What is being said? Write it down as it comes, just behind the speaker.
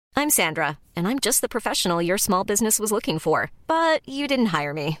I'm Sandra, and I'm just the professional your small business was looking for. But you didn't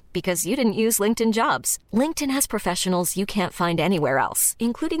hire me because you didn't use LinkedIn Jobs. LinkedIn has professionals you can't find anywhere else,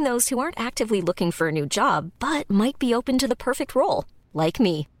 including those who aren't actively looking for a new job, but might be open to the perfect role, like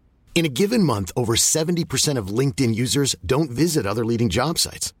me. In a given month, over 70% of LinkedIn users don't visit other leading job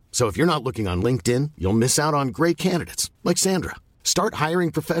sites. So if you're not looking on LinkedIn, you'll miss out on great candidates like Sandra. Start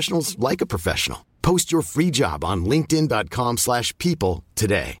hiring professionals like a professional. Post your free job on linkedin.com/people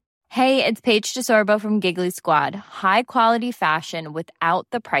today. Hey, it's Paige DeSorbo from Giggly Squad. High quality fashion without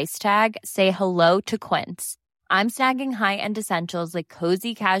the price tag. Say hello to Quince. I'm snagging high-end essentials like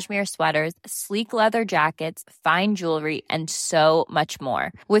cozy cashmere sweaters, sleek leather jackets, fine jewelry, and so much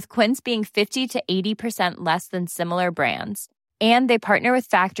more. With Quince being 50 to 80% less than similar brands. And they partner with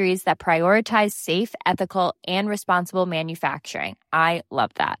factories that prioritize safe, ethical, and responsible manufacturing. I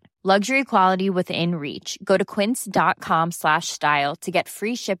love that. Luxury quality within reach. Go to quince.com/style to get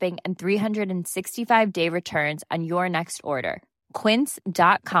free shipping and 365-day returns on your next order.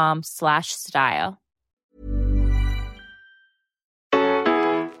 Quince.com/style.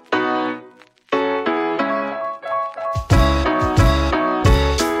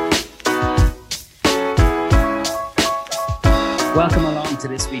 Welcome along to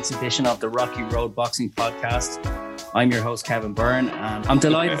this week's edition of the Rocky Road Boxing Podcast. I'm your host, Kevin Byrne, and I'm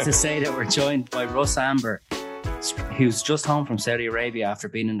delighted to say that we're joined by Russ Anber, who's just home from Saudi Arabia after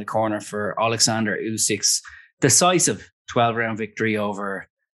being in the corner for Alexander Usyk's decisive 12-round victory over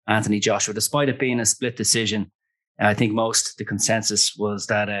Anthony Joshua. Despite it being a split decision, I think the consensus was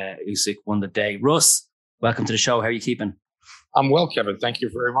that Usyk won the day. Russ, welcome to the show. How are you keeping? I'm well, Kevin. Thank you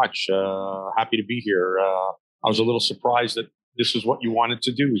very much. Happy to be here. I was a little surprised that this is what you wanted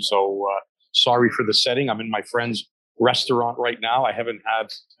to do. So sorry for the setting. I'm in my friend's restaurant right now. I haven't had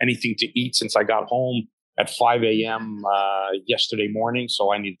anything to eat since I got home at 5 a.m. Yesterday morning.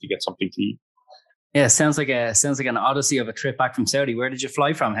 So I needed to get something to eat. Yeah, sounds like an odyssey of a trip back from Saudi. Where did you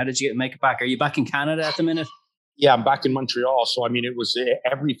fly from? How did you make it back? Are you back in Canada at the minute? Yeah, I'm back in Montreal. So, I mean, it was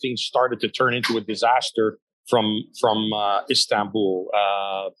everything started to turn into a disaster from Istanbul.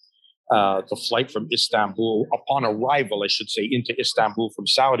 The flight from Istanbul, upon arrival, I should say, into Istanbul from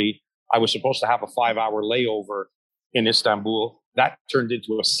Saudi, I was supposed to have a 5-hour layover in Istanbul. That turned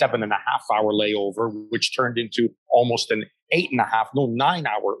into a 7.5-hour layover, which turned into almost an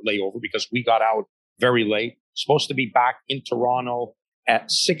 9-hour layover because we got out very late. Supposed to be back in Toronto at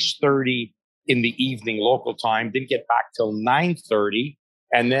 6:30 in the evening local time. Didn't get back till 9:30,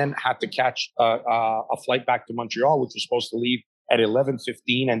 and then had to catch a flight back to Montreal, which was supposed to leave at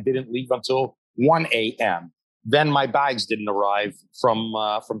 11:15 and didn't leave until 1 a.m. Then my bags didn't arrive from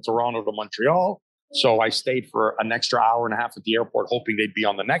Toronto to Montreal. So I stayed for an extra hour and a half at the airport, hoping they'd be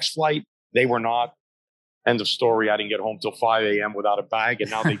on the next flight. They were not. End of story. I didn't get home till 5 a.m. without a bag. And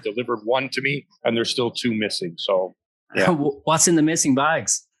now they delivered one to me and there's still two missing. So yeah. What's in the missing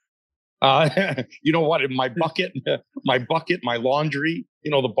bags? You know what? In my bucket, my laundry,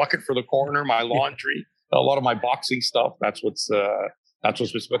 the bucket for the corner, my laundry. A lot of my boxing stuff. That's what's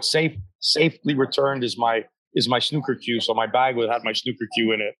but safely returned is my snooker cue. So my bag that had my snooker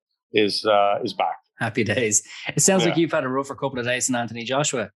cue in it is back. Happy days. It sounds like you've had a rougher couple of days in Anthony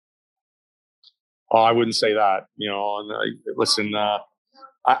Joshua. Oh, I wouldn't say that. Listen, I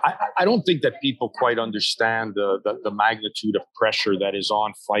don't think that people quite understand the magnitude of pressure that is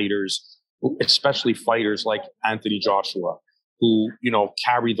on fighters, especially fighters like Anthony Joshua, who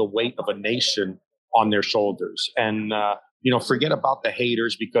carry the weight of a nation on their shoulders. And, forget about the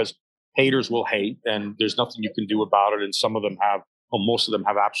haters, because haters will hate and there's nothing you can do about it. And most of them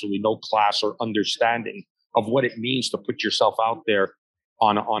have absolutely no class or understanding of what it means to put yourself out there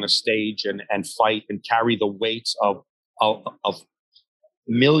on a stage and fight and carry the weights of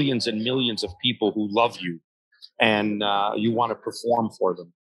millions and millions of people who love you and you want to perform for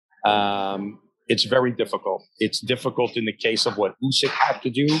them. It's very difficult. It's difficult in the case of what Usyk had to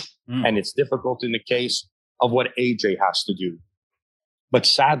do, and it's difficult in the case of what AJ has to do. But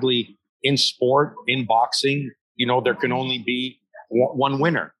sadly, in sport, in boxing, there can only be one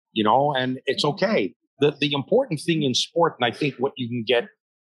winner, and it's okay. The important thing in sport, and I think what you can get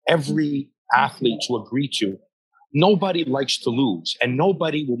every athlete to agree to, nobody likes to lose, and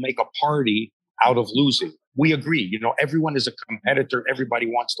nobody will make a party out of losing. We agree, everyone is a competitor. Everybody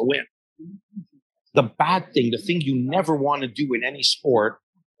wants to win. The bad thing, the thing you never want to do in any sport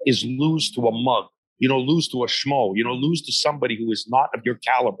is lose to a mug, lose to a schmo, lose to somebody who is not of your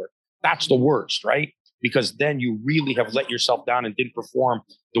caliber. That's the worst, right? Because then you really have let yourself down and didn't perform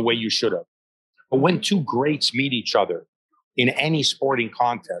the way you should have. But when two greats meet each other in any sporting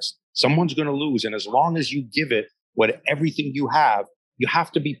contest, someone's going to lose. And as long as you give it everything you have, you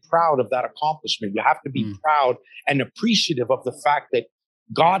have to be proud of that accomplishment. You have to be proud and appreciative of the fact that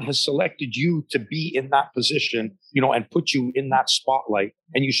God has selected you to be in that position, and put you in that spotlight.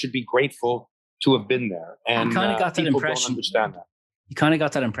 And you should be grateful to have been there. And you kind of got that people impression. don't understand that. You kind of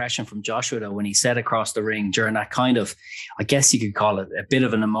got that impression from Joshua, though, when he said across the ring during that kind of, I guess you could call it a bit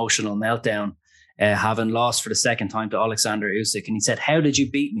of an emotional meltdown, having lost for the second time to Alexander Usyk. And he said, "How did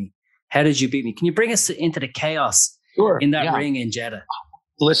you beat me? How did you beat me?" Can you bring us into the chaos in that ring in Jeddah?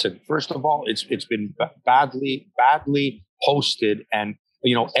 Listen, first of all, it's been badly posted, and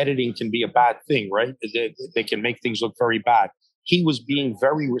editing can be a bad thing, right? They can make things look very bad. He was being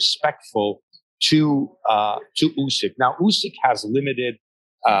very respectful to Usyk. Now, Usyk has limited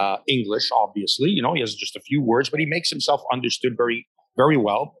English, obviously. He has just a few words, but he makes himself understood very, very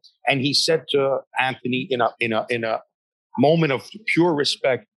well. And he said to Anthony in a moment of pure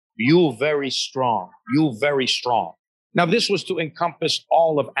respect, "You're very strong. You're very strong." Now, this was to encompass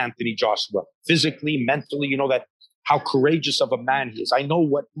all of Anthony Joshua, physically, mentally. that how courageous of a man he is. I know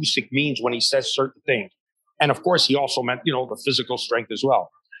what Usyk means when he says certain things. And of course, he also meant, the physical strength as well.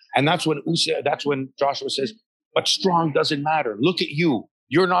 And that's when Joshua says, "But strong doesn't matter. Look at you.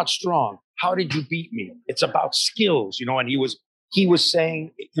 You're not strong. How did you beat me? It's about skills," and he was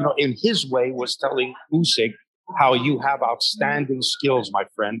saying, in his way, was telling Usyk how you have outstanding skills, my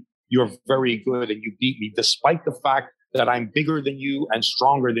friend. You're very good and you beat me. Despite the fact that I'm bigger than you and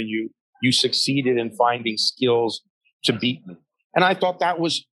stronger than you, you succeeded in finding skills to beat me. And I thought that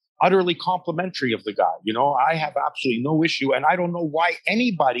was utterly complimentary of the guy. I have absolutely no issue. And I don't know why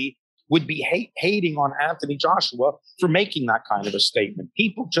anybody would be hating on Anthony Joshua for making that kind of a statement.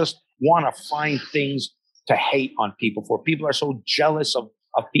 People just want to find things to hate on people for. People are so jealous of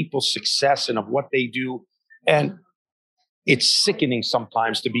people's success and of what they do. And it's sickening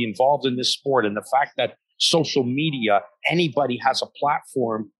sometimes to be involved in this sport. And the fact that social media, anybody has a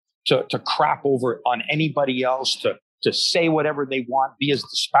platform to crap over on anybody else, to say whatever they want, be as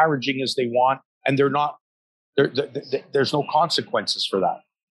disparaging as they want. And there's no consequences for that.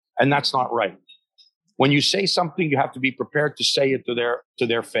 And that's not right. When you say something, you have to be prepared to say it to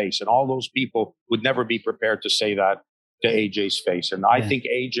their face. And all those people would never be prepared to say that to AJ's face. And I think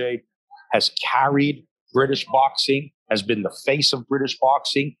AJ has carried British boxing, has been the face of British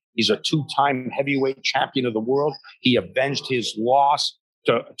boxing. He's a 2-time heavyweight champion of the world. He avenged his loss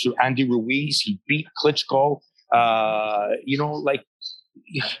to Andy Ruiz. He beat Klitschko. How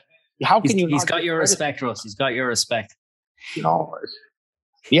can you? He's got your respect, Russ. He's got your respect.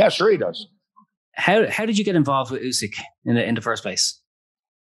 Yeah, sure he does. How did you get involved with Usyk in the first place?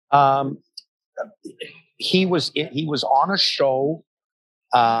 He was on a show.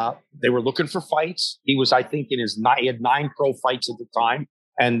 They were looking for fights. He was, I think, he had 9 pro fights at the time,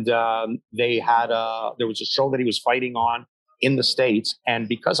 and they had there was a show that he was fighting on in the States. And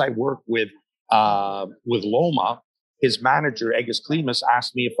because I worked with Loma, his manager Egis Klimas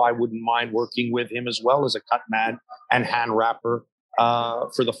asked me if I wouldn't mind working with him as well as a cut man and hand wrapper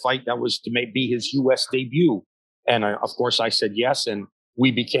for the fight that was to be his U.S. debut. And of course, I said yes, and we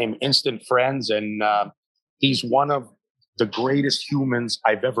became instant friends. And he's one of the greatest humans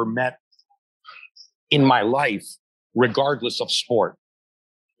I've ever met in my life, regardless of sport.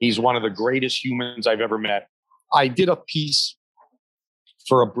 He's one of the greatest humans I've ever met. I did a piece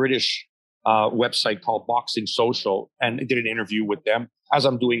for a British website called Boxing Social, and I did an interview with them, as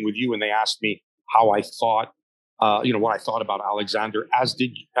I'm doing with you. And they asked me how I thought, what I thought about Alexander, as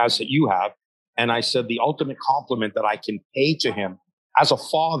you have. And I said, the ultimate compliment that I can pay to him as a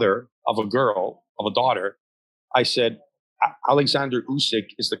father of a daughter, I said, Alexander Usyk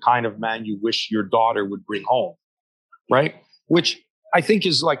is the kind of man you wish your daughter would bring home, right? Which I think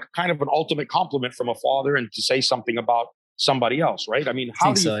is like kind of an ultimate compliment from a father, and to say something about somebody else, right? I mean,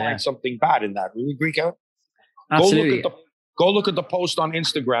 how do you find something bad in that? Really, Greek out? Absolutely. Go look at the post on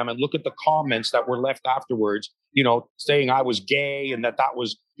Instagram and look at the comments that were left afterwards, saying I was gay and that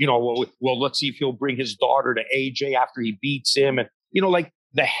was, well, let's see if he'll bring his daughter to AJ after he beats him. And,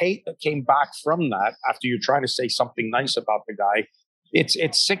 the hate that came back from that after you're trying to say something nice about the guy,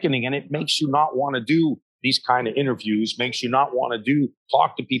 it's sickening, and it makes you not want to do these kind of interviews, makes you not want to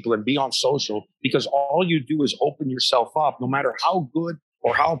talk to people and be on social, because all you do is open yourself up. No matter how good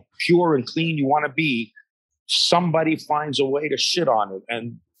or how pure and clean you want to be, somebody finds a way to shit on it,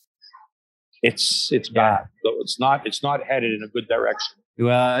 and it's bad. So it's not headed in a good direction.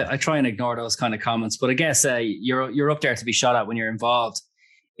 Well, I try and ignore those kind of comments, but I guess you're up there to be shot at when you're involved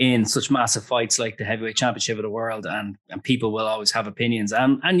in such massive fights like the heavyweight championship of the world, and people will always have opinions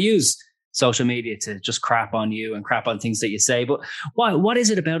and use social media to just crap on you and crap on things that you say. But what is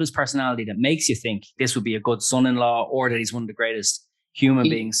it about his personality that makes you think this would be a good son-in-law, or that he's one of the greatest human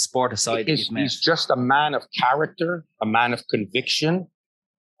being, sport aside, that you've met? He's just a man of character, a man of conviction,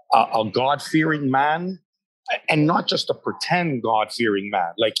 a God-fearing man, and not just a pretend God-fearing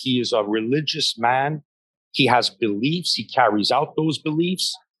man. Like, he is a religious man. He has beliefs. He carries out those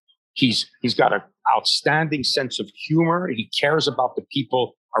beliefs. He's got an outstanding sense of humor. He cares about the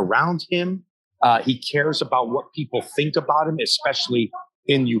people around him. He cares about what people think about him, especially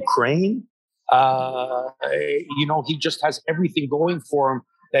in Ukraine. He just has everything going for him,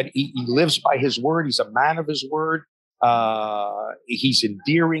 that he lives by his word. He's a man of his word. He's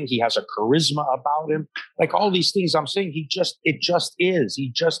endearing. He has a charisma about him. Like, all these things I'm saying, it just is.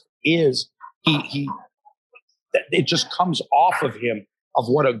 He just is. It just comes off of him, of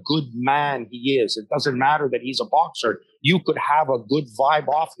what a good man he is. It doesn't matter that he's a boxer. You could have a good vibe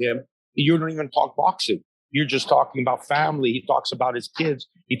off him. You don't even talk boxing. You're just talking about family. He talks about his kids.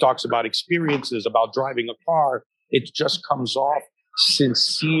 He talks about experiences, about driving a car. It just comes off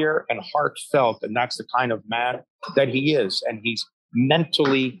sincere and heartfelt. And that's the kind of man that he is. And he's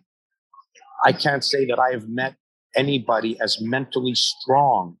mentally, I can't say that I have met anybody as mentally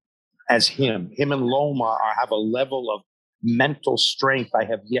strong as him. Him and Loma have a level of mental strength I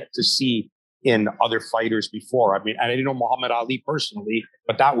have yet to see in other fighters before. I mean, I didn't know Muhammad Ali personally,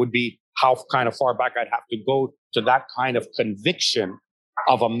 but that would be how kind of far back I'd have to go to that kind of conviction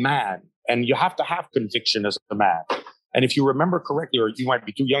of a man. And you have to have conviction as a man. And if you remember correctly, or you might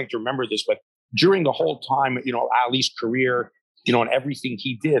be too young to remember this, but during the whole time, Ali's career, and everything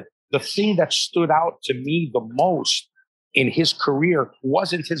he did, the thing that stood out to me the most in his career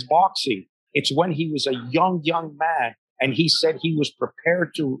wasn't his boxing. It's when he was a young man, and he said he was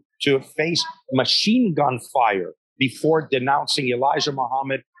prepared to face machine gun fire before denouncing Elijah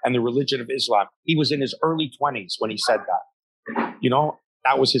Muhammad and the religion of Islam. He was in his early 20s when he said that.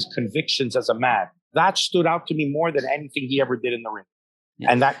 That was his convictions as a man. That stood out to me more than anything he ever did in the ring.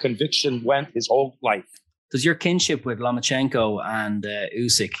 Yeah. And that conviction went his whole life. Does your kinship with Lomachenko and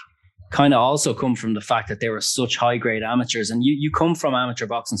Usyk kind of also come from the fact that they were such high-grade amateurs? And you come from amateur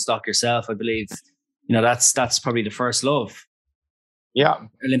boxing stock yourself, I believe. That's probably the first love. Yeah.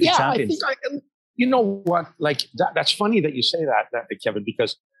 Olympic champions. I think you know what? Like, that's funny that you say that, Kevin,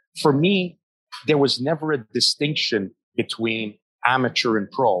 because for me, there was never a distinction between amateur and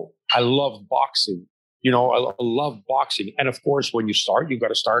pro. I loved boxing. I love boxing. And of course, when you start, you've got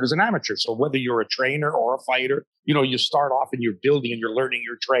to start as an amateur. So whether you're a trainer or a fighter, you start off and you're building and you're learning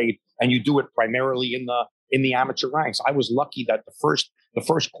your trade, and you do it primarily in the amateur ranks. I was lucky that the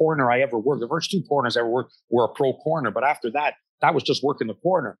first corner I ever worked, the first two corners I ever worked were a pro corner. But after that was just working the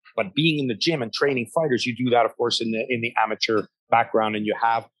corner. But being in the gym and training fighters, you do that, of course, in the amateur background, and you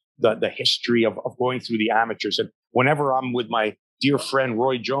have the history of going through the amateurs. And whenever I'm with my dear friend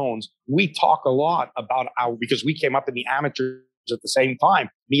Roy Jones, we talk a lot about because we came up in the amateurs at the same time,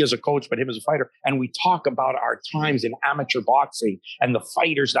 me as a coach, but him as a fighter. And we talk about our times in amateur boxing and the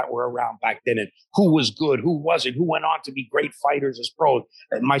fighters that were around back then, and who was good, who wasn't, who went on to be great fighters as pros.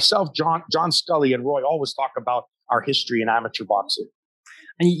 And myself, John Scully, and Roy always talk about our history in amateur boxing.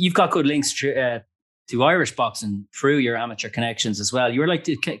 And you've got good links to Irish boxing through your amateur connections as well. You were like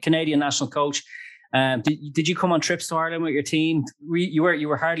the Canadian national coach. Did you come on trips to Ireland with your team? You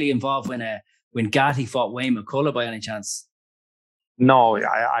were hardly involved when Gatti fought Wayne McCullough by any chance? No,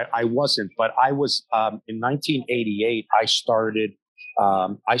 I wasn't. But I was in 1988. I started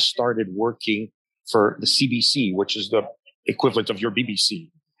working for the CBC, which is the equivalent of your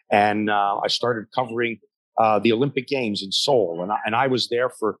BBC, and I started covering the Olympic Games in Seoul, and I was there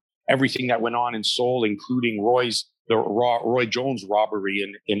for everything that went on in Seoul, including the Roy Jones robbery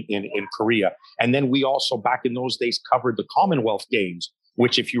in Korea. And then we also, back in those days, covered the Commonwealth Games,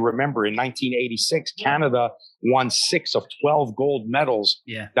 which, if you remember, in 1986, Canada won 6 of 12 gold medals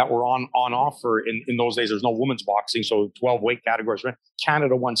that were on offer. In those days, there's no women's boxing, so 12 weight categories.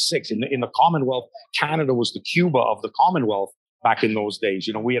 Canada won 6. In the Commonwealth, Canada was the Cuba of the Commonwealth back in those days.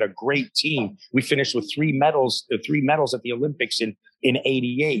 We had a great team. We finished with 3 medals at the Olympics in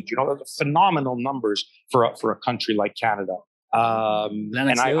 88. Those are phenomenal numbers for a country like Canada. I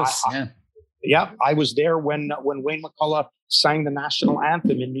was there when Wayne McCullough sang the national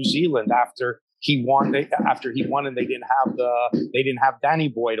anthem in New Zealand after he won, and they didn't have Danny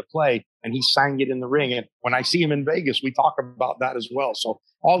Boy to play, and he sang it in the ring. And when I see him in Vegas, we talk about that as well. So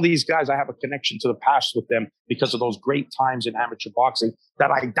all these guys, I have a connection to the past with them because of those great times in amateur boxing that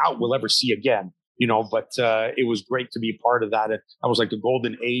I doubt we'll ever see again. But it was great to be a part of that. That was like the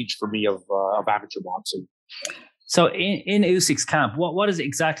golden age for me of amateur boxing. So in Usyk's camp, what is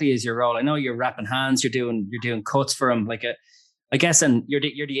exactly is your role? I know you're wrapping hands, you're doing cuts for him. Like I guess, and you're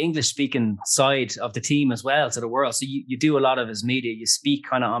the English speaking side of the team as well to the world. So you do a lot of his media. You speak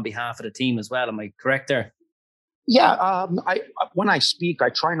kind of on behalf of the team as well. Am I correct there? Yeah, when I speak, I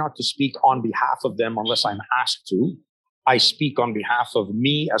try not to speak on behalf of them unless I'm asked to. I speak on behalf of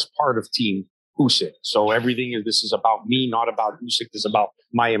me as part of Team Usyk. So this is about me, not about Usyk. This is about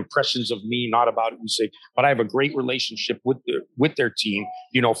my impressions of me, not about Usyk. But I have a great relationship with their team.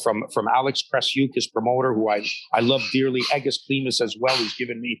 You know, from Alex Krasyuk, his promoter, who I love dearly, Egis Klimas as well, who's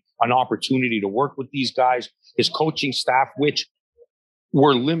given me an opportunity to work with these guys. His coaching staff, which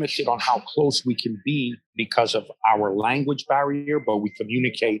we're limited on how close we can be because of our language barrier, but we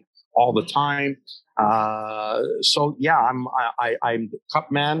communicate all the time. So yeah, I'm the cup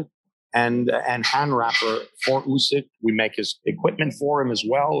man and hand wrapper for Usyk. We make his equipment for him as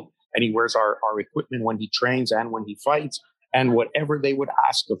well, and he wears our equipment when he trains and when he fights, and whatever they would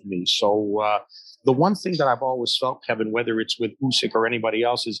ask of me. So the one thing that I've always felt, Kevin, whether it's with Usyk or anybody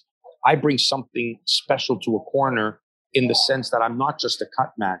else, is I bring something special to a corner, in the sense that I'm not just a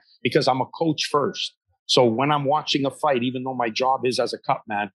cut man, because I'm a coach first. So when I'm watching a fight, even though my job is as a cut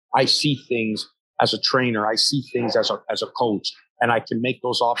man, I see things as a trainer. I see things as a coach, and I can make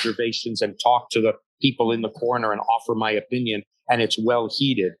those observations and talk to the people in the corner and offer my opinion, and it's well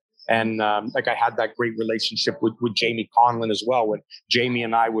heeded. And like I had that great relationship with Jamie Conlon as well. When Jamie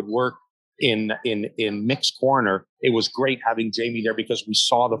and I would work in mixed corner, it was great having Jamie there because we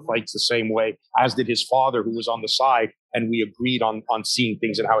saw the fights the same way, as did his father, who was on the side, and we agreed on seeing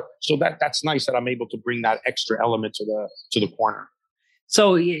things and how. So that's nice that I'm able to bring that extra element to the corner.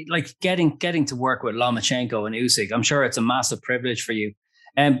 So, like getting to work with Lomachenko and Usyk, I'm sure it's a massive privilege for you.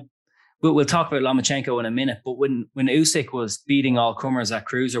 We'll talk about Lomachenko in a minute, but when Usyk was beating all comers at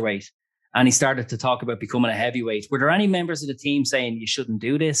cruiserweight, and he started to talk about becoming a heavyweight, were there any members of the team saying you shouldn't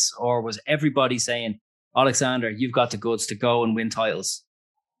do this? Or was everybody saying, Alexander, you've got the goods to go and win titles?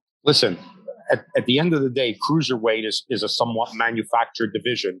 Listen, at the end of the day, cruiserweight is a somewhat manufactured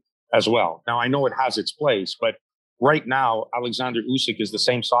division as well. Now, I know it has its place, but right now, Alexander Usyk is the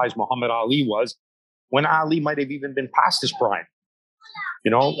same size Muhammad Ali was when Ali might have even been past his prime.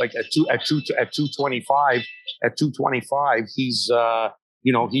 You know, like at 225, he's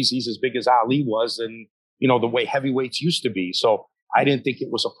he's as big as Ali was, and the way heavyweights used to be. So I didn't think it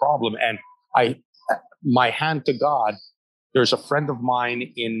was a problem. And my hand to God, there's a friend of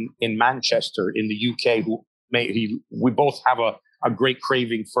mine in Manchester in the UK we both have a great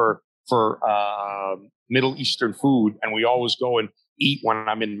craving for Middle Eastern food, and we always go and eat when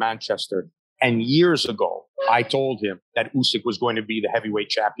I'm in Manchester. And years ago, I told him that Usyk was going to be the heavyweight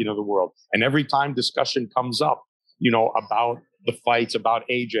champion of the world. And every time discussion comes up, about the fights, about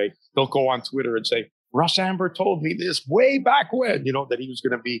AJ, they'll go on Twitter and say, Russ Anber told me this way back when, that he was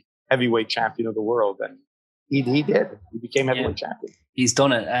going to be heavyweight champion of the world. And he did. He became heavyweight champion. He's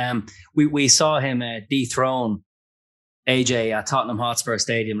done it. We saw him dethrone AJ at Tottenham Hotspur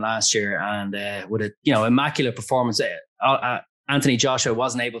Stadium last year, and with a immaculate performance. Anthony Joshua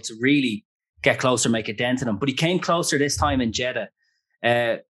wasn't able to really get closer, make a dent in him, but he came closer this time in Jeddah.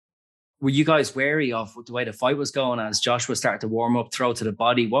 Were you guys wary of the way the fight was going as Joshua started to warm up, throw to the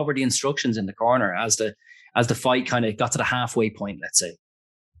body? What were the instructions in the corner as the fight kind of got to the halfway point, let's say?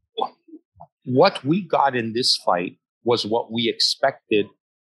 What we got in this fight was what we expected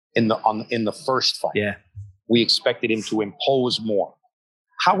in the first fight. Yeah. We expected him to impose more.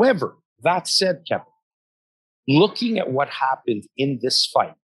 However, that said, Kevin, looking at what happened in this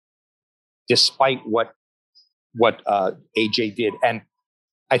fight, despite what AJ did, and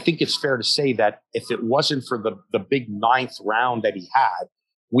I think it's fair to say that if it wasn't for the big 9th round that he had,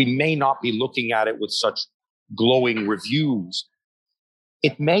 we may not be looking at it with such glowing reviews.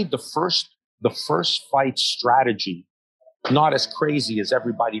 It made the first fight strategy not as crazy as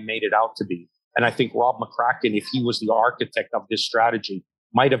everybody made it out to be. And I think Rob McCracken, if he was the architect of this strategy,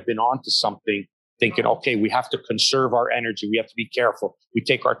 might have been onto something, thinking, okay, we have to conserve our energy. We have to be careful. We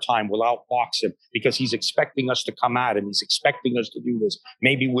take our time. We'll outbox him because he's expecting us to come at him. He's expecting us to do this.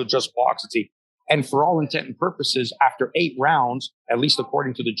 Maybe we'll just box it. And for all intent and purposes, after 8 rounds, at least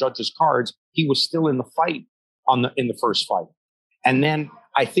according to the judges' cards, he was still in the fight in the first fight. And then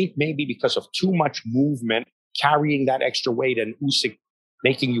I think maybe because of too much movement, carrying that extra weight, and Usyk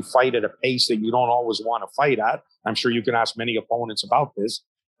making you fight at a pace that you don't always want to fight at. I'm sure you can ask many opponents about this.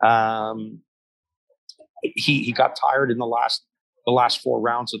 He got tired in the last 4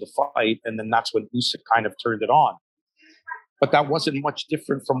 rounds of the fight, and then that's when Usyk kind of turned it on. But that wasn't much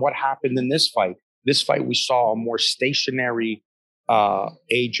different from what happened in this fight. This fight, we saw a more stationary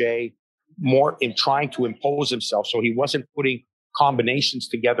AJ, more in trying to impose himself. So he wasn't putting combinations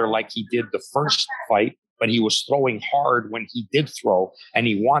together like he did the first fight, but he was throwing hard when he did throw, and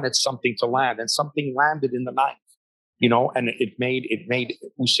he wanted something to land, and something landed in the ninth, and it made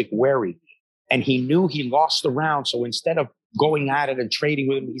Usyk wary. And he knew he lost the round. So instead of going at it and trading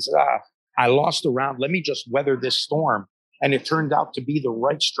with him, he said, I lost the round. Let me just weather this storm. And it turned out to be the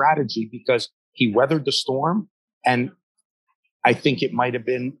right strategy because he weathered the storm. And I think it might have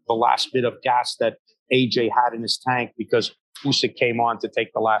been the last bit of gas that AJ had in his tank because Usyk came on to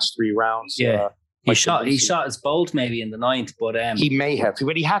take the last 3 rounds. Yeah. He shot his bolt maybe in the ninth, but he may have,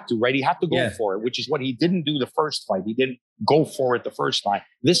 but he had to, right? He had to go for it, which is what he didn't do the first fight. He didn't go for it the first time.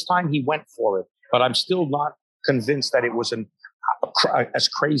 This time he went for it, but I'm still not convinced that it was as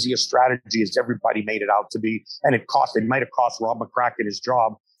crazy a strategy as everybody made it out to be. And it might have cost Rob McCracken his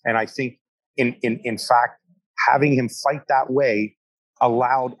job. And I think in fact, having him fight that way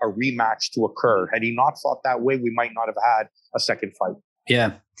allowed a rematch to occur. Had he not fought that way, we might not have had a second fight.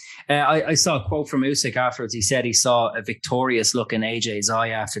 Yeah. I saw a quote from Usyk afterwards. He said he saw a victorious look in AJ's eye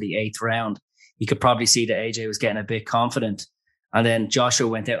after the 8th round. He could probably see that AJ was getting a bit confident. And then Joshua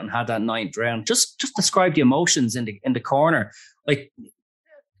went out and had that 9th round. Just describe the emotions in the corner. Like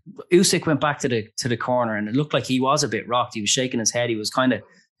Usyk went back to the corner and it looked like he was a bit rocked. He was shaking his head. He was kind of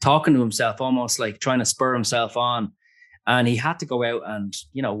talking to himself, almost like trying to spur himself on. And he had to go out and,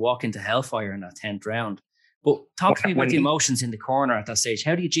 walk into hellfire in that 10th round. But talk to me about the emotions in the corner at that stage.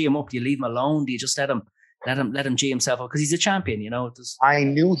 How do you G him up? Do you leave him alone? Do you just let him G himself up? Because he's a champion, I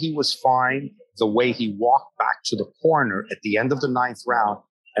knew he was fine the way he walked back to the corner at the end of the 9th round.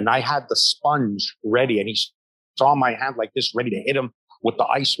 And I had the sponge ready and he saw my hand like this, ready to hit him with the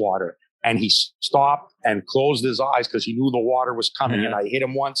ice water. And he stopped and closed his eyes because he knew the water was coming. Yeah. And I hit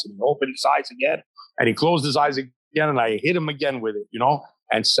him once and he opened his eyes again. And he closed his eyes again and I hit him again with it,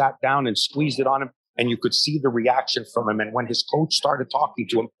 and sat down and squeezed it on him. And you could see the reaction from him. And when his coach started talking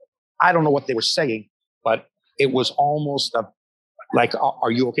to him, I don't know what they were saying, but it was almost like, are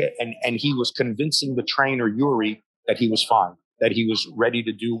you okay? And he was convincing the trainer, Yuri, that he was fine, that he was ready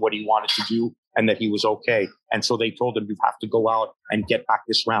to do what he wanted to do and that he was okay. And so they told him, you have to go out and get back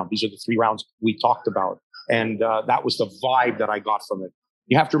this round. These are the 3 rounds we talked about. And that was the vibe that I got from it.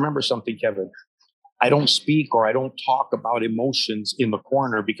 You have to remember something, Kevin. I don't speak or I don't talk about emotions in the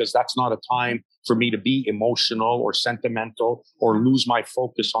corner because that's not a time for me to be emotional or sentimental or lose my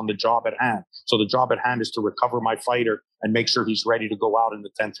focus on the job at hand. So the job at hand is to recover my fighter and make sure he's ready to go out in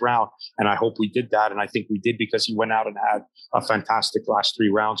the 10th round. And I hope we did that. And I think we did because he went out and had a fantastic last 3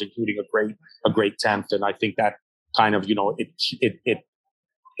 rounds, including a great 10th. And I think that kind of,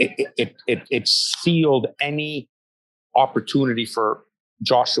 it sealed any opportunity for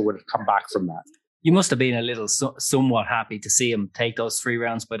Joshua to come back from that. You must have been a little somewhat happy to see him take those 3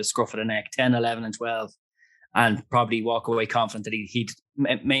 rounds by the scruff of the neck, 10, 11, and 12, and probably walk away confident that he'd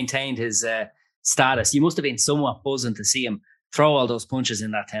maintained his status. You must have been somewhat buzzing to see him throw all those punches in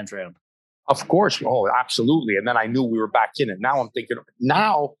that 10th round. Of course. Oh, absolutely. And then I knew we were back in it. Now I'm thinking,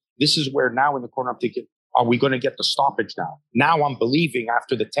 this is where now in the corner I'm thinking, are we going to get the stoppage now? Now I'm believing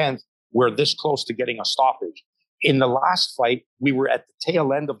after the 10th, we're this close to getting a stoppage. In the last fight, we were at the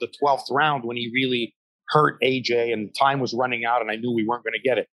tail end of the 12th round when he really hurt AJ and time was running out and I knew we weren't going to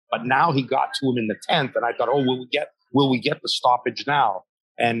get it. But now he got to him in the 10th and I thought, will we get the stoppage now?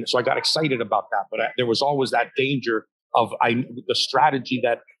 And so I got excited about that. But there was always that danger of the strategy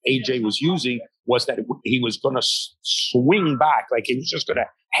that AJ was using was that he was going to swing back. Like he was just going to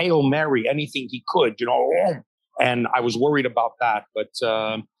Hail Mary anything he could, and I was worried about that. But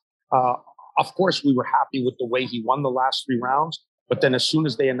of course, we were happy with the way he won the last 3 rounds. But then as soon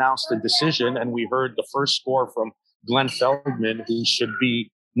as they announced the decision and we heard the first score from Glenn Feldman, who should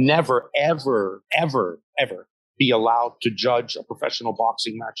be never, ever, ever, ever be allowed to judge a professional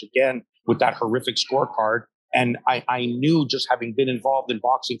boxing match again with that horrific scorecard. And I knew, just having been involved in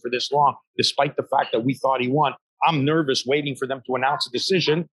boxing for this long, despite the fact that we thought he won, I'm nervous waiting for them to announce a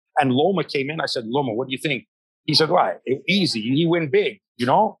decision. And Loma came in. I said, Loma, what do you think? He said, right, easy. He win big,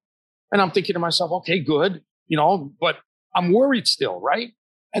 And I'm thinking to myself, okay, good, but I'm worried still, right?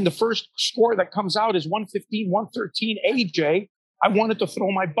 And the first score that comes out is 115, 113. AJ, I wanted to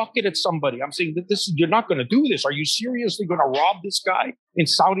throw my bucket at somebody. I'm saying that you're not going to do this. Are you seriously going to rob this guy in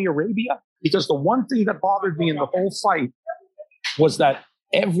Saudi Arabia? Because the one thing that bothered me in the whole fight was that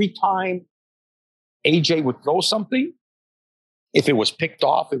every time AJ would throw something, if it was picked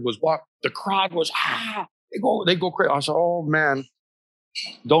off, it was what the crowd was, they go crazy. I said, oh man,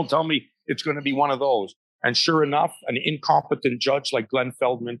 don't tell me it's going to be one of those. And sure enough, an incompetent judge like Glenn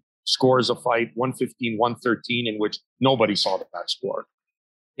Feldman scores a fight 115, 113, in which nobody saw that score.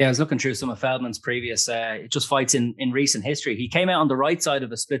 Yeah, I was looking through some of Feldman's previous just fights in recent history. He came out on the right side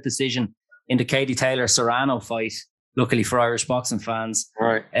of a split decision in the Katie Taylor-Serrano fight, luckily for Irish boxing fans.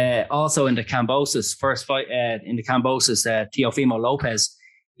 Right. Also in the Cambosis first fight, Teofimo Lopez,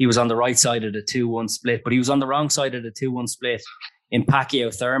 he was on the right side of the 2-1 split, but he was on the wrong side of the 2-1 split in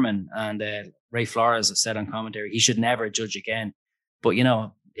Pacquiao Thurman. And Ray Flores has said on commentary, he should never judge again. But,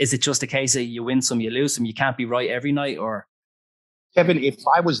 is it just a case of you win some, you lose some? You can't be right every night? Or Kevin, if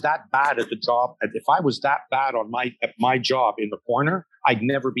I was that bad at the job, if I was that bad at my job in the corner, I'd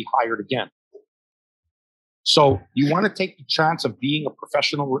never be hired again. So you want to take the chance of being a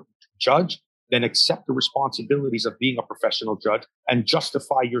professional judge, then accept the responsibilities of being a professional judge and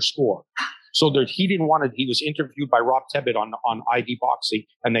justify your score. So that he was interviewed by Rob Tebbett on ID Boxing,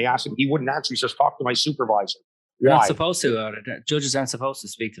 and they asked him, he wouldn't answer. He says, talk to my supervisor. You're Why? not supposed to. Judges aren't supposed to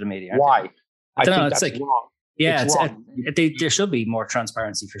speak to the media. Why? I don't know. Think that's wrong. Yeah, it's wrong. There should be more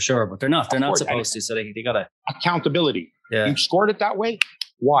transparency for sure, but they're not. They're not supposed to. So they got to accountability. Yeah. You scored it that way.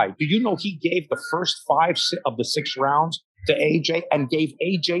 Why? Do you know he gave the first 5 of the 6 rounds to AJ and gave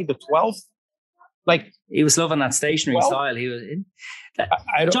AJ the 12th? Like, he was loving that stationary style. He was.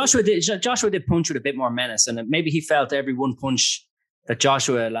 Joshua did punch with a bit more menace, and maybe he felt every one punch that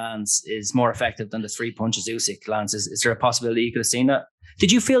Joshua lands is more effective than the 3 punches Usyk lands. Is there a possibility you could have seen that?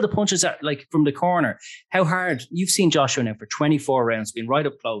 Did you feel the punches from the corner? How hard? You've seen Joshua now for 24 rounds, been right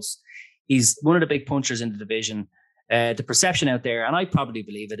up close. He's one of the big punchers in the division. The perception out there, and I probably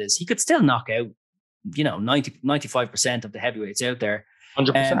believe it is, he could still knock out, 95% of the heavyweights out there.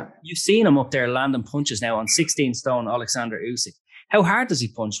 100%. You've seen him up there landing punches now on 16 stone Alexander Usyk. How hard does he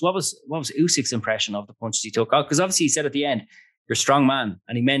punch? What was Usyk's impression of the punches he took? Because obviously he said at the end, you're a strong man.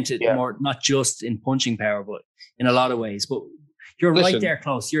 And he meant it more, not just in punching power, but in a lot of ways. But you're right there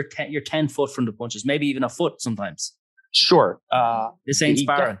close. You're 10 foot from the punches, maybe even a foot sometimes. Sure. This ain't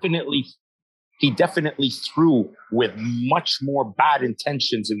sparring. He definitely threw with much more bad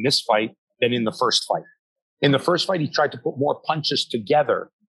intentions in this fight than in the first fight. In the first fight, he tried to put more punches together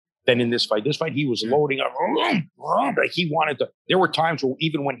than in this fight. This fight, he was loading up. Like he wanted to. There were times where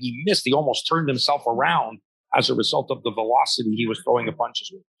even when he missed, he almost turned himself around as a result of the velocity he was throwing the punches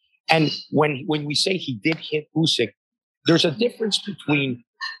with. And when we say he did hit Usyk, there's a difference between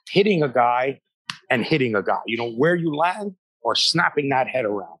hitting a guy and hitting a guy. Where you land or snapping that head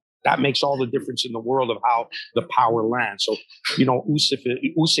around. That makes all the difference in the world of how the power lands. So,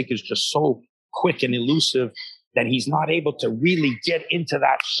 Usyk is just so quick and elusive that he's not able to really get into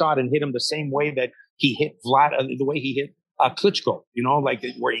that shot and hit him the same way that he hit the way he hit Klitschko,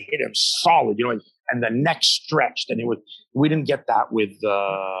 where he hit him solid, and the neck stretched. And we didn't get that with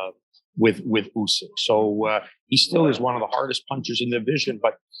Usyk. So he still is one of the hardest punchers in the division.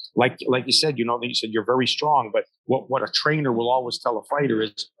 But like you said, you said you're very strong. But what a trainer will always tell a fighter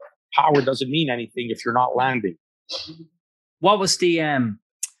is power doesn't mean anything if you're not landing. What was the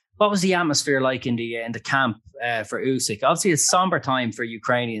atmosphere like in the camp for Usyk? Obviously, it's somber time for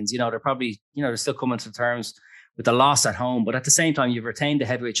Ukrainians. They're probably they're still coming to terms with the loss at home, but at the same time, you've retained the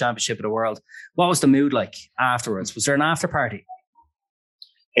heavyweight championship of the world. What was the mood like afterwards? Was there an after party?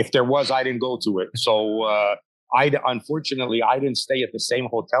 If there was, I didn't go to it. So unfortunately, I didn't stay at the same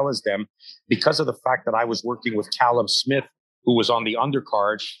hotel as them because of the fact that I was working with Callum Smith, who was on the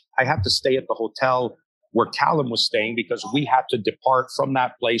undercard. I had to stay at the hotel where Callum was staying because we had to depart from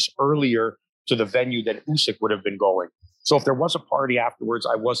that place earlier to the venue that Usyk would have been going. So if there was a party afterwards,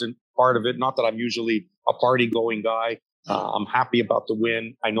 I wasn't part of it. Not that I'm usually a party going guy. I'm happy about the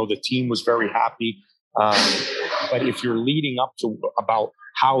win. I know the team was very happy. But if you're leading up to about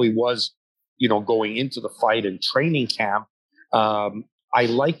how he was, going into the fight and training camp, I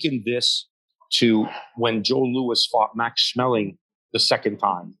liken this to when Joe Louis fought Max Schmeling the second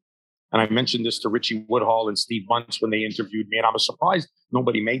time. And I mentioned this to Richie Woodhall and Steve Muntz when they interviewed me. And I was surprised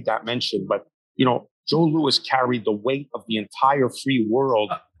nobody made that mention. But, Joe Louis carried the weight of the entire free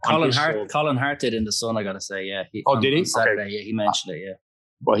world. Colin Hart did in The Sun, I got to say. Yeah. Did he? On Saturday, okay. yeah, he mentioned it, yeah.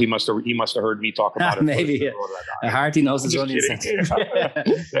 Well, he must have heard me talk about it. Maybe, yeah. Harty knows his onions.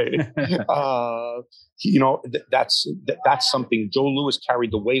 That's something. Joe Louis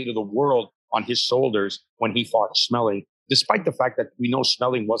carried the weight of the world on his shoulders when he fought Schmeling, despite the fact that we know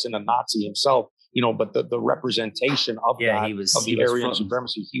Schmeling wasn't a Nazi himself, but the representation of the Aryan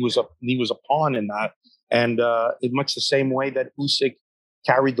supremacy, he was a pawn in that. And in much the same way that Usyk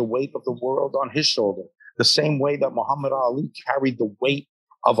carried the weight of the world on his shoulder, the same way that Muhammad Ali carried the weight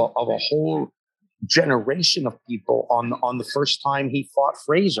of a whole generation of people on the first time he fought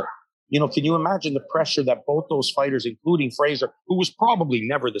Fraser. Can you imagine the pressure that both those fighters, including Fraser, who was probably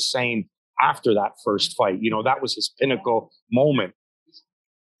never the same after that first fight, that was his pinnacle moment.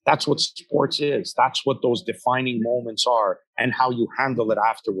 That's what sports is. That's what those defining moments are, and how you handle it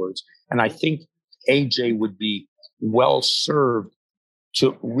afterwards. And I think AJ would be well served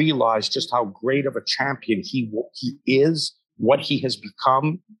to realize just how great of a champion he is, what he has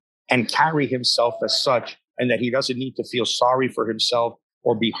become, and carry himself as such, and that he doesn't need to feel sorry for himself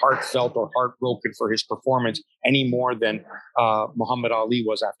or be heartfelt or heartbroken for his performance any more than Muhammad Ali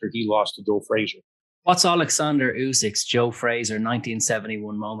was after he lost to Joe Frazier. What's Alexander Usyk's Joe Frazier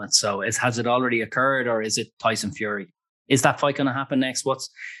 1971 moment? So has it already occurred, or is it Tyson Fury? Is that fight going to happen next?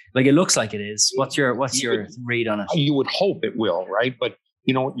 It looks like it is. What's your read on it? You would hope it will, right? But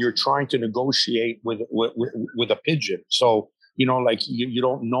you're trying to negotiate with a pigeon. So you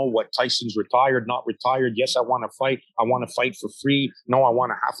don't know what Tyson's retired, not retired. Yes, I want to fight. I want to fight for free. No, I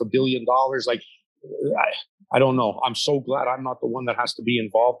want $500 million. I don't know. I'm so glad I'm not the one that has to be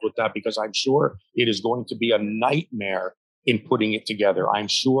involved with that, because I'm sure it is going to be a nightmare in putting it together. I'm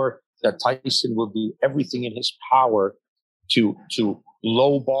sure that Tyson will do everything in his power to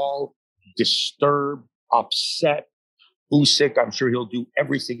lowball, disturb, upset Usyk. I'm sure he'll do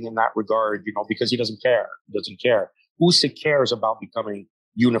everything in that regard, because he doesn't care. He doesn't care. Usyk cares about becoming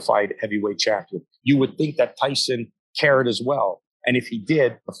unified heavyweight champion. You would think that Tyson cared as well. And if he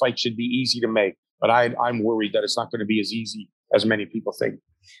did, the fight should be easy to make. But I'm worried that it's not going to be as easy as many people think.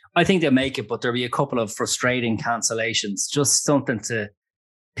 I think they'll make it, but there'll be a couple of frustrating cancellations. Just something to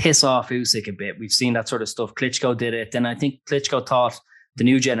piss off Usyk a bit. We've seen that sort of stuff. Klitschko did it. Then I think Klitschko taught the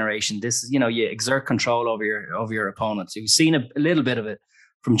new generation, this is, you exert control over your opponents. We've seen a little bit of it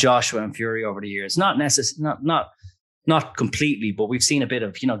from Joshua and Fury over the years. Not completely, but we've seen a bit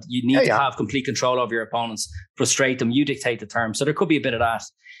of, you need to have complete control over your opponents, frustrate them, you dictate the terms. So there could be a bit of that.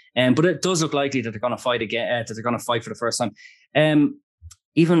 But it does look likely that they're going to fight again, that they're going to fight for the first time.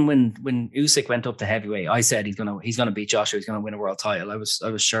 Even when Usyk went up to heavyweight, I said he's going to beat Joshua, he's going to win a world title. I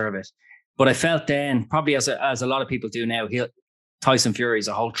was sure of it. But I felt then, probably as a lot of people do now, Tyson Fury is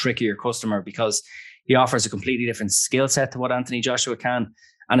a whole trickier customer, because he offers a completely different skill set to what Anthony Joshua can.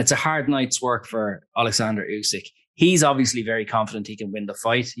 And it's a hard night's work for Alexander Usyk. He's obviously very confident he can win the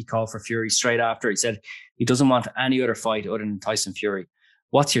fight. He called for Fury straight after. He said he doesn't want any other fight other than Tyson Fury.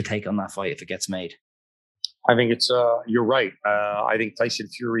 What's your take on that fight if it gets made? I think you're right. I think Tyson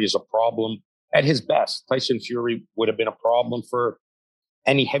Fury is a problem at his best. Tyson Fury would have been a problem for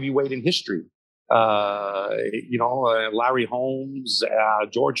any heavyweight in history. Larry Holmes,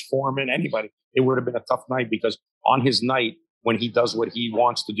 George Foreman, anybody. It would have been a tough night, because on his night, when he does what he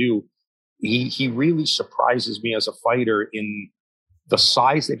wants to do, he really surprises me as a fighter in the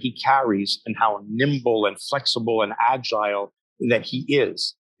size that he carries and how nimble and flexible and agile that he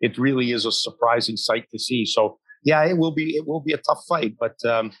is. It really is a surprising sight to see. So yeah, it will be a tough fight, but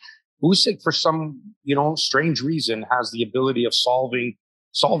Usyk, for some strange reason, has the ability of solving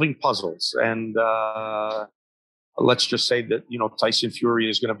puzzles, and let's just say that Tyson Fury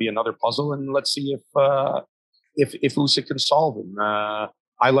is going to be another puzzle, and let's see if Usyk can solve him.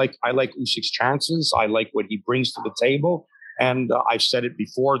 I like Usyk's chances. I like what he brings to the table, and I've said it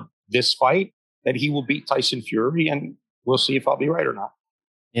before this fight that he will beat Tyson Fury, and we'll see if I'll be right or not.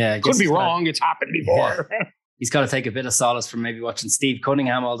 Yeah, could be wrong. It's happened before. Yeah. He's got to take a bit of solace from maybe watching Steve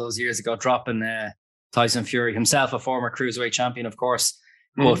Cunningham all those years ago dropping Tyson Fury, himself a former cruiserweight champion, of course.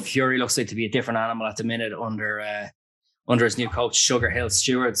 Mm-hmm. But Fury looks like to be a different animal at the minute under his new coach, Sugar Hill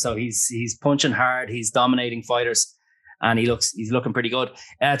Stewart. So he's punching hard, he's dominating fighters, and he's looking pretty good.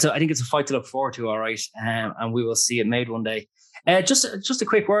 So I think it's a fight to look forward to, all right, and we will see it made one day. Just a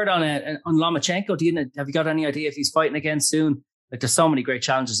quick word on Lomachenko. Have you got any idea if he's fighting again soon? Like, there's so many great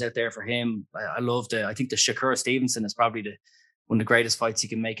challenges out there for him. I think the Shakur Stevenson is probably one of the greatest fights he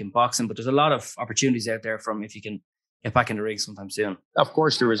can make in boxing. But there's a lot of opportunities out there from if you can get back in the ring sometime soon. Of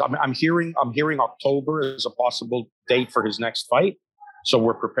course there is. I'm hearing October is a possible date for his next fight, so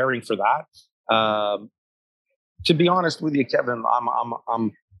we're preparing for that. To be honest with you, Kevin,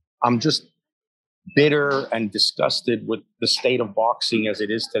 I'm just bitter and disgusted with the state of boxing as it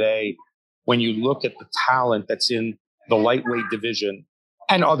is today. When you look at the talent that's in the lightweight division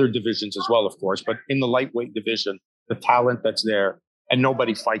and other divisions as well, of course, but in the lightweight division, the talent that's there, and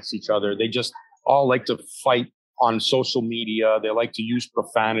nobody fights each other. They just all like to fight on social media. They like to use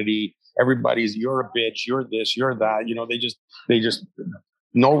profanity. Everybody's, you're a bitch, you're this, you're that. They just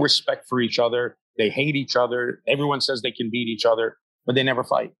no respect for each other. They hate each other. Everyone says they can beat each other, but they never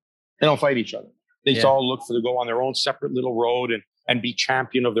fight. They don't fight each other. They all look to go on their own separate little road and be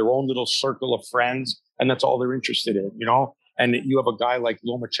champion of their own little circle of friends. And that's all they're interested in, And you have a guy like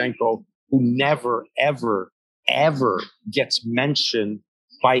Lomachenko who never, ever, ever gets mentioned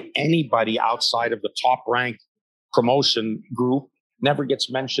by anybody outside of the top ranked promotion group never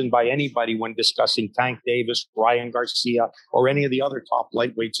gets mentioned by anybody when discussing Tank Davis, Ryan Garcia, or any of the other top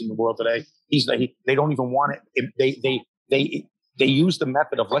lightweights in the world today. They don't even want it. They use the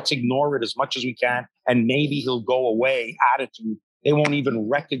method of let's ignore it as much as we can, and maybe he'll go away attitude. They won't even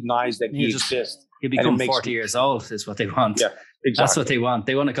recognize that he exists. He'll become 40 years old is what they want. Yeah, exactly. That's what they want.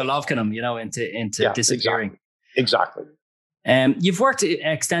 They want to Golovkin him, into disappearing. Exactly. You've worked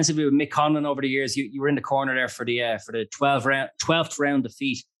extensively with Mick Conlan over the years. You were in the corner there for the 12th round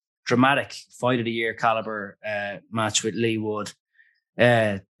defeat, dramatic fight of the year caliber match with Lee Wood.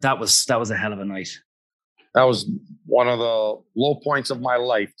 That was a hell of a night. That was one of the low points of my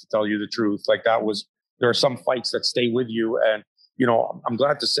life, to tell you the truth. There are some fights that stay with you, and I'm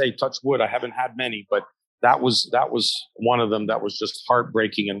glad to say, touch wood, I haven't had many, but that was one of them that was just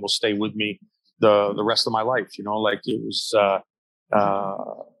heartbreaking and will stay with me the rest of my life. It was,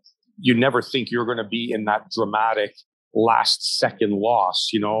 you never think you're going to be in that dramatic last second loss,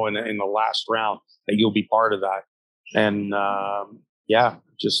 in the last round, that you'll be part of that. And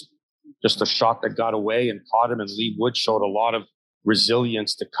just a shot that got away and caught him. And Lee Wood showed a lot of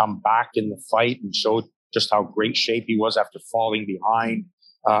resilience to come back in the fight and showed just how great shape he was after falling behind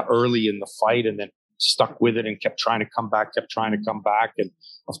early in the fight, and then stuck with it and kept trying to come back. And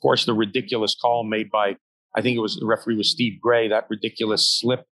of course, the ridiculous call made by, I think it was the referee was Steve Gray, that ridiculous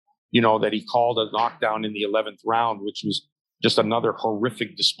slip, that he called a knockdown in the 11th round, which was just another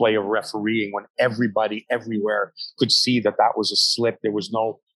horrific display of refereeing when everybody everywhere could see that was a slip. There was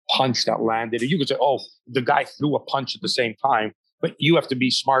no punch that landed. You could say, oh, the guy threw a punch at the same time. But you have to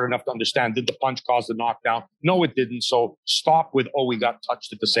be smart enough to understand, did the punch cause the knockdown? No, it didn't. So stop with, we got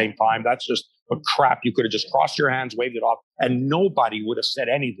touched at the same time. That's just a crap. You could have just crossed your hands, waved it off, and nobody would have said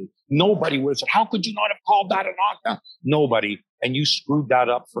anything. Nobody would have said, how could you not have called that a knockdown? Nobody. And you screwed that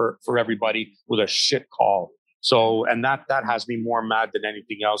up for everybody with a shit call. So, and that has me more mad than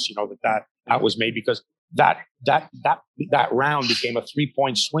anything else, that was made, because that round became a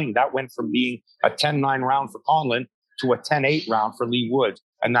 3-point swing. That went from being a 10-9 round for Conlan to a 10-8 round for Lee Wood,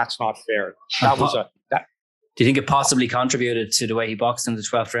 and that's not fair. Do you think it possibly contributed to the way he boxed in the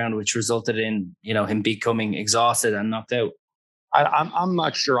 12th round, which resulted in him becoming exhausted and knocked out? I'm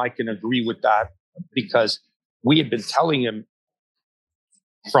not sure I can agree with that, because we had been telling him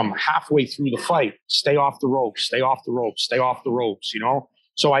from halfway through the fight, stay off the ropes, stay off the ropes, stay off the ropes.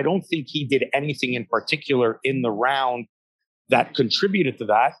 So I don't think he did anything in particular in the round that contributed to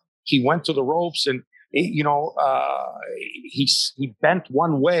that. He went to the ropes and he bent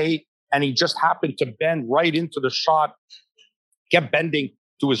one way, and he just happened to bend right into the shot, kept bending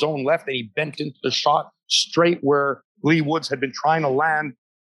to his own left, and he bent into the shot straight where Lee Woods had been trying to land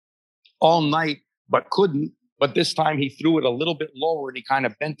all night, but couldn't. But this time he threw it a little bit lower, and he kind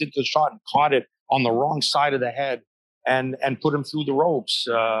of bent into the shot and caught it on the wrong side of the head and put him through the ropes.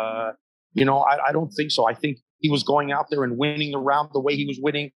 I don't think so. I think he was going out there and winning the round the way he was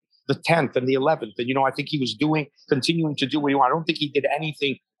winning the 10th and the 11th. And, I think he was continuing to do what he wanted. I don't think he did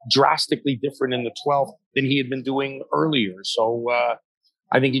anything drastically different in the 12th than he had been doing earlier. So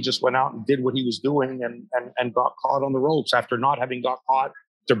I think he just went out and did what he was doing and got caught on the ropes after not having got caught,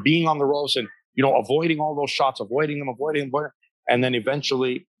 to being on the ropes and, avoiding all those shots, avoiding them. And then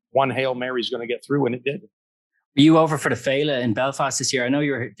eventually one Hail Mary is going to get through, and it did. Were you over for the Fela in Belfast this year? I know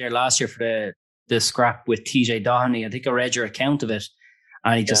you were there last year for the scrap with TJ Doheny. I think I read your account of it.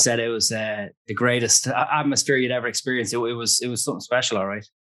 And he just said it was the greatest atmosphere you'd ever experienced. It was something special, all right?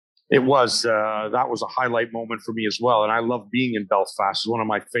 It was. That was a highlight moment for me as well. And I love being in Belfast. It's one of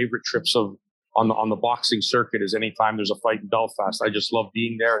my favorite trips on the boxing circuit is anytime there's a fight in Belfast. I just love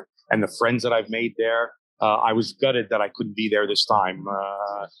being there, and the friends that I've made there. I was gutted that I couldn't be there this time.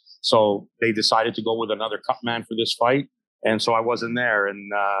 So they decided to go with another cut man for this fight. And so I wasn't there.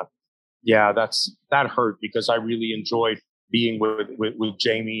 And that hurt, because I really enjoyed being with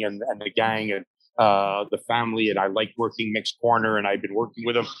Jamie and the gang and the family, and I liked working Mick's corner, and I've been working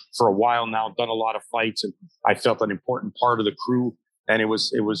with him for a while now, done a lot of fights, and I felt an important part of the crew, and it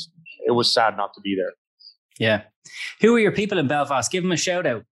was sad not to be there. Yeah. Who are your people in Belfast? Give them a shout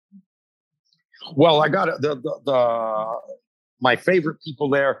out. Well, I got my favorite people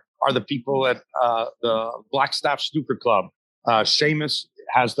there are the people at the Blackstaff Snooker Club. Seamus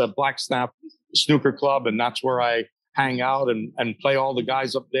has the Blackstaff Snooker Club, and that's where I hang out and play all the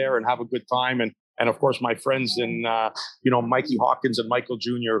guys up there and have a good time. And of course, my friends in, Mikey Hawkins and Michael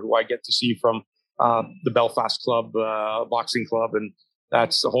Jr., who I get to see from the Belfast Club, Boxing Club. And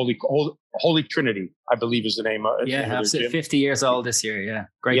that's the Holy Trinity, I believe is the name. Absolutely. 50 years old this year. Yeah.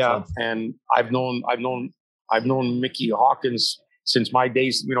 Great club. And I've known Mickey Hawkins since my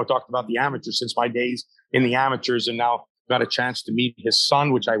days, talked about the amateurs, since my days in the amateurs. And now got a chance to meet his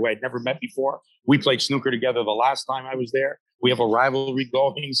son, which I had never met before. We played snooker together the last time I was there. We have a rivalry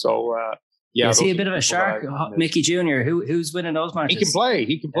going. So, is he a bit of a shark? Mickey Jr., who's winning those matches? He can play.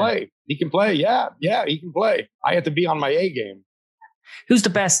 He can play. He can play. Yeah, he can play. I had to be on my A game. Who's the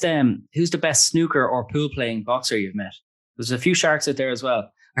best snooker or pool playing boxer you've met? There's a few sharks out there as well.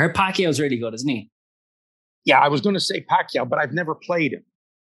 I heard Pacquiao's really good, isn't he? Yeah, I was going to say Pacquiao, but I've never played him.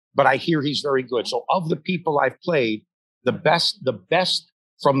 But I hear he's very good. So of the people I've played, the best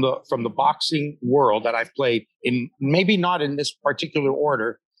from the boxing world that I've played, in maybe not in this particular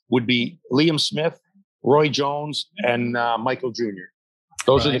order, would be Liam Smith, Roy Jones, and Michael Jr.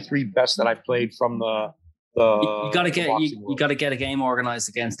 Those are the three best that I've played from the. You got to get a game organized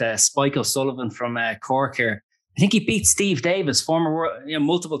against Spike O'Sullivan from Cork here. I think he beat Steve Davis, former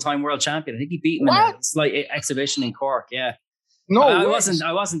multiple-time world champion. I think he beat him in a slight exhibition in Cork. Yeah. No, I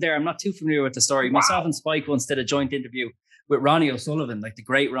wasn't there. I'm not too familiar with the story. Myself and Spike once did a joint interview with Ronnie O'Sullivan, like the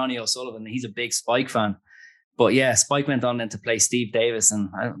great Ronnie O'Sullivan. He's a big Spike fan. But yeah, Spike went on then to play Steve Davis, and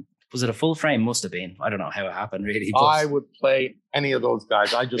was it a full frame? Must have been. I don't know how it happened really. But I would play any of those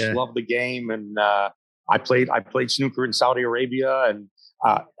guys. I just love the game, and I played snooker in Saudi Arabia, and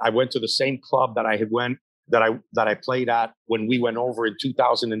I went to the same club that I played at when we went over in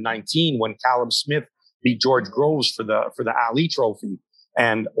 2019 when Callum Smith beat George Groves for the Ali Trophy.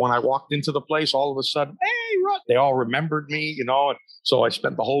 And when I walked into the place, all of a sudden, hey, Russ, they all remembered me, And so I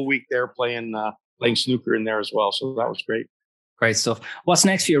spent the whole week there playing snooker in there as well. So that was great. Great stuff. What's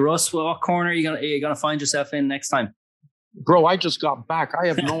next for you, Russ? What corner are you gonna find yourself in next time? Bro, I just got back. I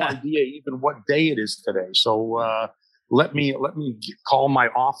have no idea even what day it is today. So let me call my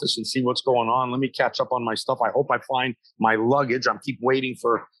office and see what's going on. Let me catch up on my stuff. I hope I find my luggage. I'm keep waiting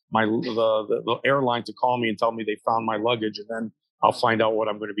for the airline to call me and tell me they found my luggage, and then I'll find out what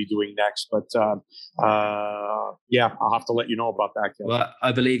I'm going to be doing next. But I'll have to let you know about that, Kevin. Well,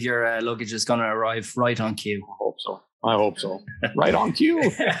 I believe your luggage is going to arrive right on cue. I hope so. Right on cue.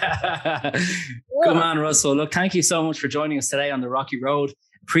 Good man, Russell. Look, thank you so much for joining us today on the Rocky Road.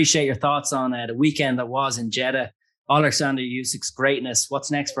 Appreciate your thoughts on the weekend that was in Jeddah. Alexander Usyk's greatness. What's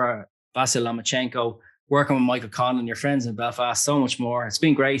next for Vasyl Lomachenko? Working with Michael Conlon, your friends in Belfast, so much more. It's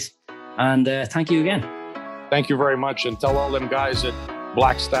been great. And thank you again. Thank you very much. And tell all them guys at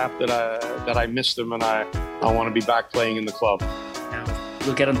Blackstaff that I missed them and I want to be back playing in the club.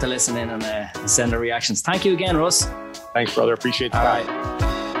 We'll get them to listen in and send their reactions. Thank you again, Russ. Thanks, brother. Appreciate the time. All right.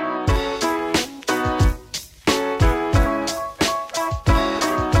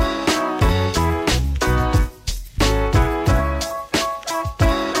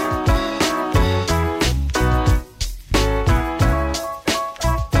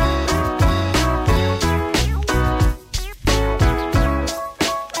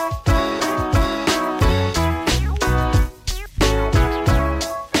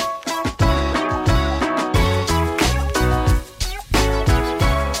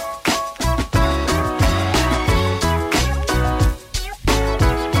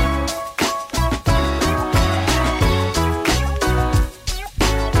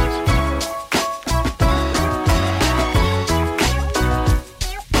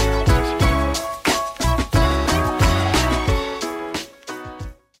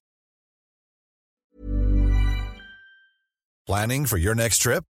 Planning for your next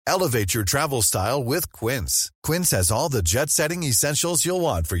trip? Elevate your travel style with Quince. Quince has all the jet-setting essentials you'll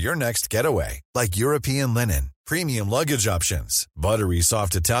want for your next getaway, like European linen, premium luggage options, buttery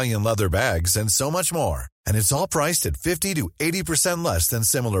soft Italian leather bags, and so much more. And it's all priced at 50 to 80% less than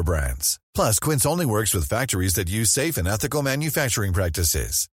similar brands. Plus, Quince only works with factories that use safe and ethical manufacturing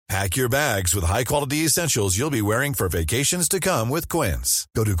practices. Pack your bags with high-quality essentials you'll be wearing for vacations to come with Quince.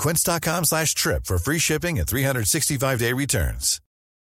 Go to quince.com/trip for free shipping and 365-day returns.